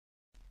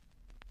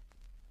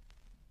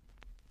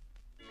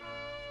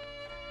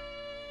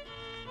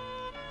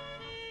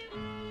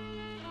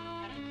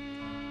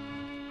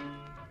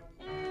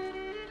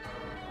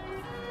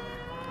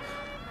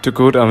To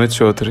quote Amit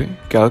Chaudhary,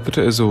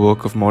 Calcutta is a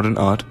work of modern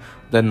art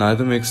that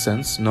neither makes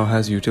sense nor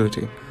has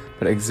utility,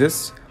 but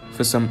exists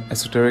for some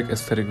esoteric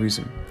aesthetic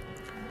reason.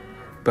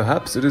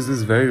 Perhaps it is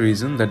this very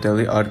reason that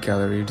Delhi Art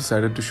Gallery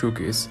decided to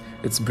showcase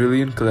its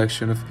brilliant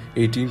collection of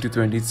 18th to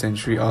 20th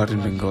century art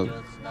in Bengal.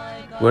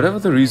 Whatever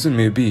the reason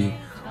may be,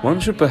 one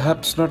should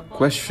perhaps not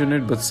question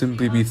it but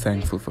simply be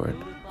thankful for it.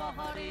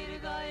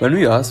 When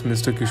we asked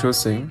Mr. Kishore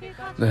Singh,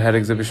 the head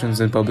exhibitions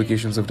and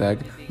publications of DAG,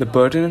 the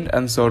pertinent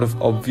and sort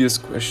of obvious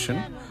question,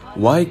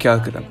 why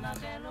Calcutta?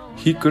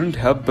 He couldn't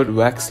help but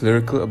wax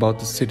lyrical about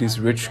the city's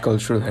rich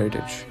cultural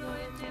heritage.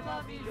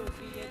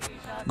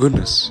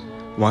 Goodness,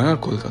 why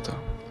not Kolkata?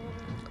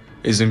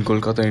 Isn't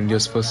Kolkata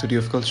India's first city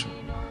of culture?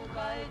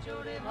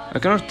 I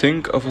cannot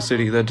think of a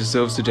city that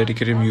deserves a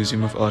dedicated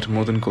museum of art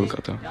more than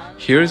Kolkata.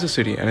 Here is a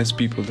city and its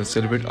people that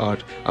celebrate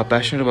art, are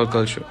passionate about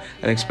culture,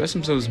 and express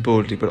themselves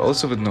boldly but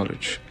also with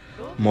knowledge.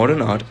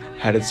 Modern art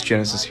had its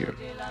genesis here.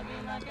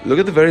 Look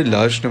at the very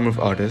large number of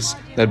artists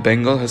that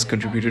Bengal has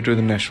contributed to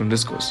the national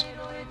discourse.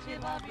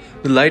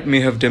 The light may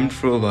have dimmed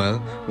for a while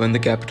when the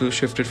capital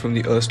shifted from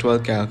the erstwhile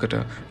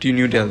Calcutta to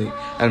New Delhi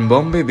and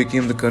Bombay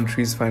became the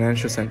country's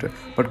financial center,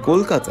 but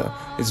Kolkata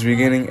is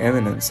regaining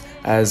eminence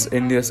as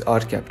India's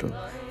art capital,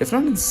 if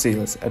not in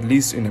sales, at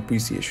least in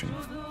appreciation.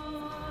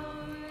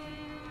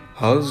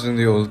 Housed in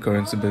the old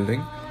currency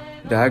building,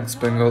 DAG's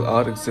Bengal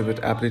art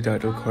exhibit, aptly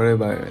titled Ghare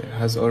Baire,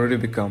 has already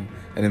become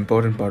an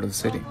important part of the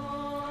city.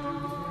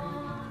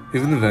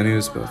 Even the venue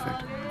is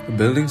perfect. The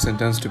building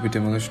sentenced to be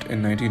demolished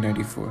in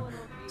 1994,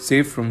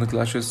 saved from the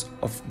clutches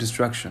of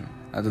destruction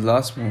at the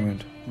last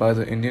moment by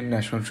the Indian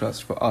National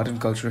Trust for Art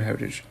and Cultural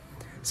Heritage,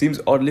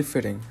 seems oddly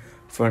fitting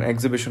for an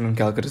exhibition on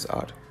Calcutta's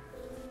art.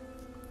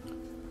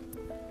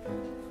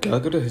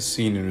 Calcutta has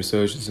seen a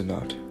resurgence in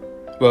art.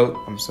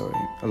 Well, I'm sorry,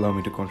 allow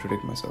me to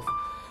contradict myself.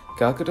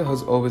 Calcutta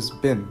has always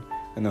been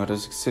an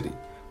artistic city,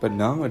 but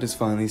now it is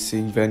finally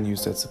seeing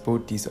venues that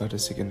support these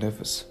artistic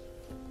endeavors.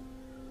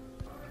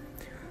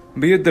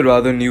 Be it the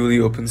rather newly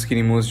opened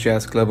Skinny Mo's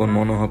Jazz Club on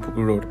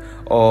Monohapuku Road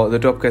or the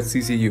Top Cat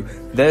CCU,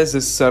 there is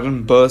this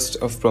sudden burst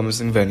of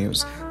promising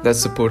venues that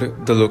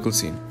support the local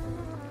scene.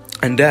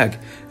 And DAG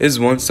is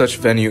one such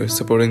venue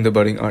supporting the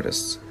budding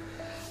artists.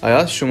 I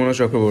asked Sumona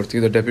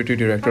Chakravarty, the Deputy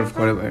Director of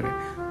Ghare Baire,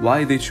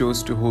 why they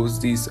chose to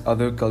host these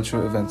other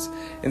cultural events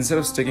instead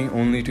of sticking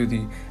only to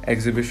the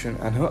exhibition,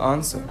 and her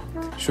answer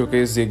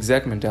showcased the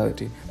exact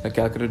mentality that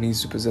Calcutta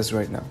needs to possess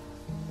right now.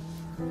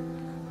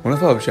 One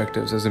of our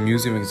objectives as a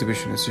museum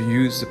exhibition is to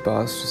use the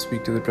past to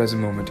speak to the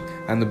present moment,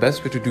 and the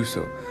best way to do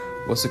so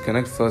was to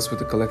connect first with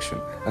the collection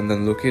and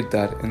then locate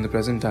that in the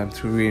present time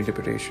through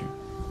reinterpretation.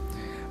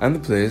 And the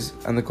plays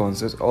and the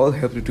concerts all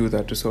help to do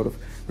that, to sort of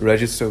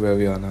register where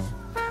we are now.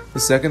 The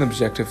second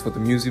objective for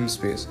the museum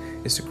space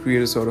is to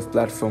create a sort of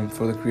platform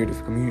for the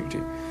creative community.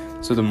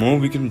 So the more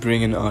we can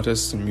bring in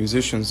artists and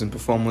musicians and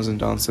performers and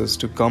dancers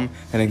to come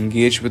and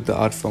engage with the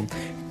art form,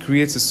 it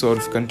creates a sort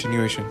of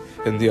continuation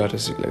in the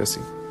artistic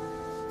legacy.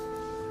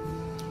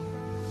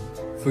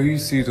 For you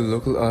see, the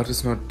local art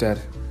is not dead,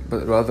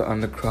 but rather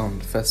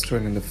underground,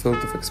 festering in the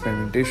filth of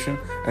experimentation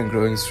and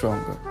growing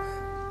stronger.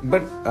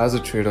 But as a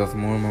trade-off,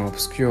 more and more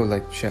obscure,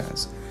 like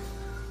jazz.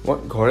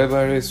 What Ghare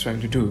Baire is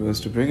trying to do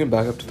is to bring it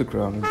back up to the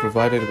ground and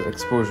provide it with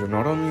exposure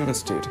not only on a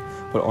state,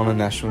 but on a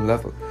national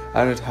level,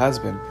 and it has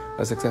been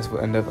a successful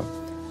endeavor.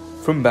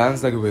 From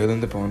bands like Whale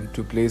in the Pond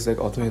to plays like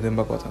Otho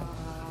Hidimba Patha,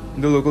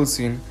 the local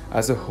scene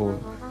as a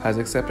whole has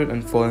accepted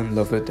and fallen in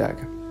love with DAG.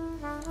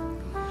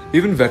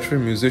 Even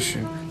veteran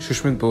musician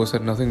Shushmit Bose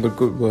had nothing but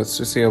good words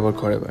to say about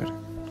Ghare Baire.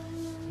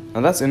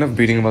 Now that's enough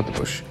beating about the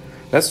bush.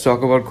 Let's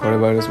talk about Ghare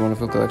Baire's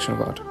wonderful collection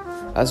of art.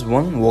 As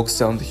one walks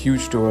down the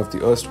huge door of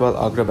the erstwhile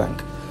Agra Bank,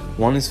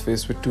 one is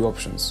faced with two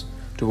options: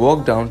 to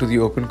walk down to the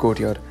open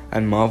courtyard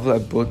and marvel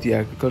at both the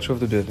agriculture of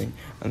the building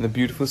and the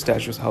beautiful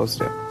statues housed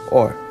there,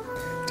 or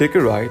take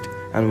a right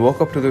and walk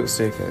up to the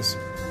staircase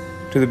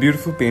to the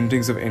beautiful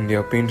paintings of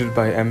India painted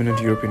by eminent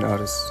European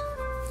artists.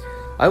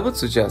 I would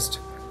suggest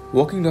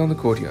walking down the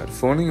courtyard,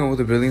 fawning over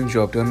the brilliant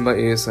job done by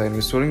ASI in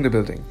restoring the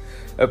building,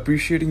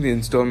 appreciating the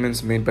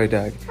installments made by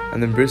DAG,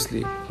 and then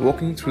briskly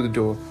walking through the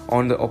door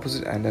on the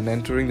opposite end and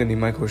entering the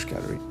Nimai Ghosh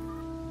Gallery.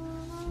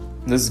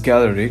 This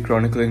gallery,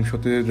 chronicling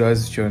Satyajit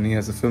Ray's journey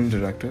as a film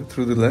director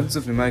through the lens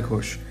of Nimai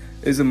Ghosh,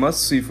 is a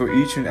must-see for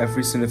each and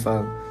every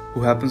cinephile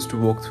who happens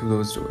to walk through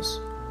those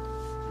doors.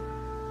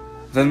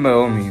 Then by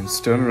all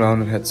means, turn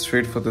around and head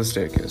straight for the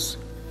staircase.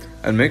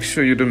 And make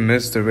sure you don't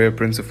miss the rare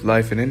prints of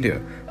life in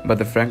India by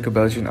the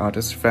Franco-Belgian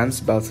artist Frans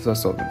Balthasar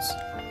Solwens.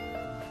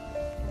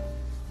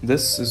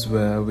 This is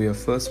where we are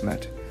first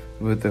met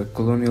with the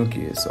colonial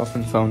gaze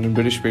often found in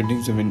British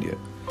paintings of India,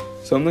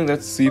 something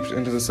that seeped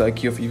into the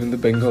psyche of even the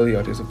Bengali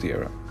artists of the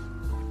era.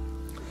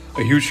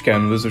 A huge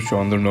canvas of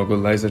Chandra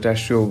lies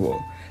attached to a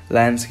wall.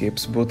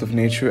 Landscapes, both of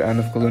nature and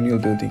of colonial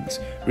buildings,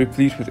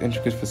 replete with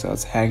intricate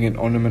facades, hang in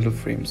ornamental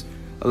frames,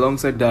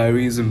 alongside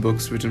diaries and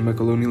books written by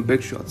colonial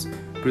big shots,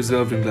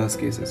 preserved in glass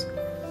cases.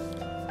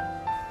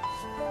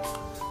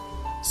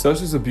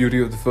 Such is the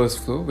beauty of the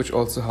first floor, which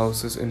also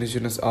houses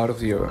indigenous art of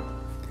the era.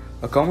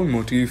 A common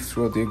motif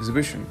throughout the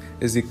exhibition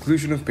is the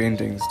inclusion of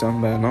paintings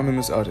done by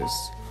anonymous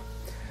artists.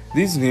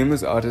 These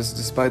nameless artists,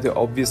 despite their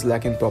obvious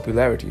lack in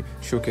popularity,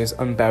 showcase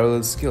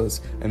unparalleled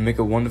skills and make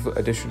a wonderful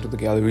addition to the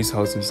gallery's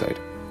house inside.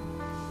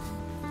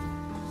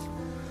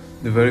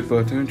 The very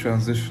pertinent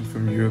transition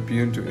from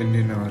European to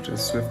Indian art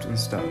is swift and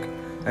stark,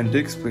 and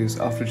takes place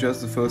after just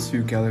the first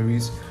few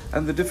galleries,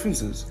 and the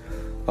differences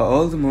are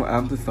all the more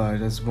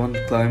amplified as one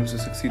climbs the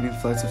succeeding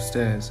flights of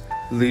stairs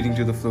leading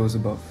to the floors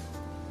above.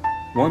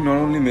 One not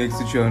only makes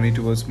the journey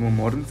towards more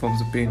modern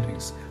forms of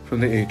paintings from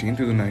the 18th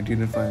to the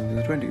 19th and finally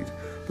the 20th,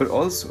 but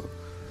also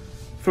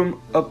from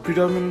a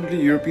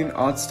predominantly European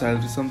art style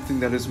to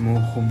something that is more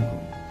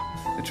homegrown.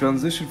 The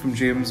transition from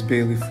James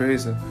Bailey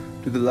Fraser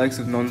to the likes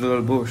of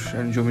Nandalal Bose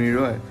and Jomini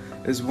Roy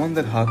is one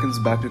that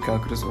harkens back to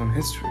Calcutta's own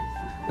history,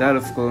 that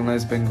of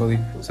colonized Bengali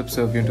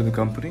subservient to the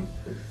company,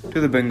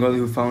 to the Bengali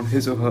who found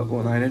his or her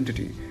own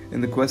identity in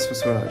the quest for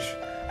Swaraj,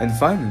 and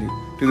finally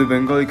to the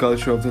Bengali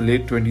culture of the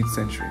late 20th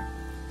century.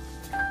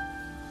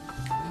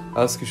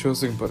 As Kishore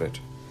Singh put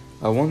it,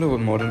 I wonder what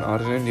modern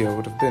art in India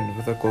would have been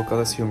without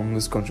Kolkata's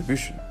humongous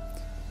contribution.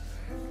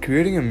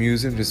 Creating a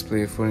museum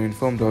display for an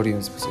informed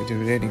audience was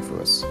intimidating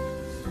for us.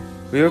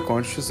 We were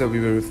conscious that we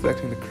were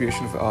reflecting the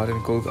creation of art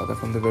in Kolkata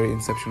from the very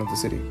inception of the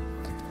city.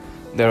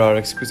 There are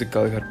exquisite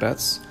Kalighat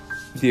baths,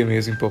 the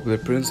amazing popular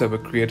prints that were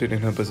created in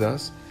her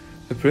bazaars,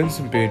 the prints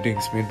and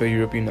paintings made by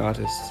European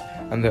artists,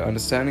 and their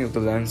understanding of the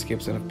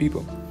landscapes and of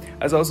people,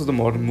 as also the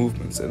modern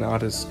movements and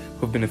artists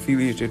who have been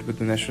affiliated with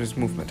the nationalist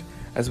movement,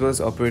 as well as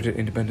operated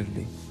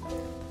independently.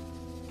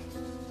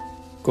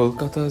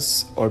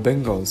 Kolkata's or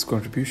Bengal's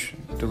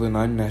contribution to the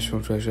 9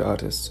 National Treasure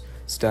artists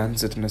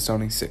stands at an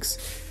astounding 6.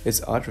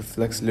 Its art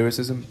reflects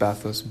lyricism,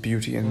 pathos,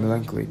 beauty, and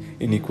melancholy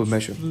in equal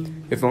measure.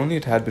 If only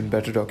it had been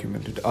better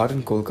documented, art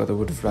in Kolkata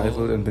would have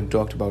rivaled and been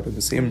talked about in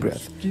the same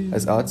breath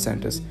as art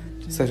centers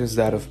such as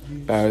that of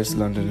Paris,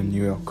 London, and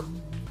New York.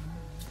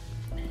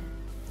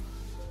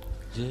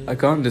 I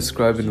can't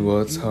describe in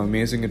words how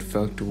amazing it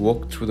felt to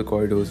walk through the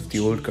corridors of the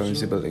old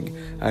currency building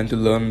and to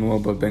learn more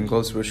about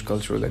Bengal's rich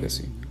cultural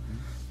legacy.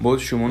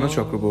 Both Sumona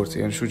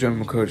Chakravarty and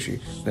Sujaan Mukherjee,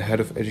 the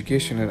head of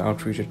education and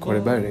outreach at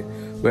Ghare Baire,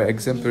 were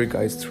exemplary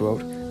guides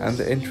throughout, and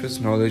the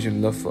interest, knowledge,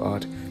 and love for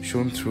art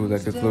shone through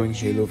like a glowing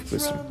halo of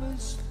wisdom.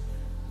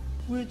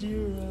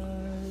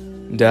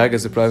 DAG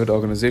as a private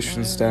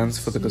organization stands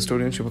for the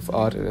custodianship of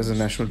art as a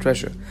national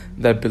treasure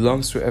that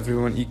belongs to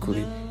everyone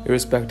equally,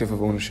 irrespective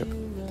of ownership.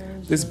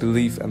 This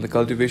belief and the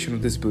cultivation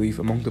of this belief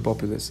among the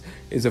populace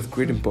is of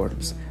great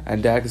importance,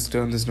 and DAG has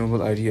turned this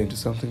noble idea into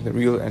something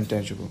real and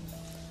tangible.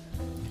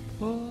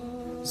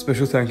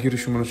 Special thank you to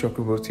Sumona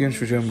Chakravarty and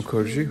Sujaan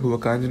Mukherjee, who were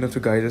kind enough to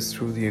guide us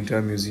through the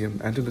entire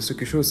museum, and to Mr.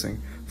 Kishore Singh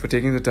for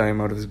taking the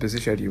time out of his busy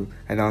schedule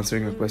and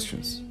answering our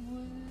questions.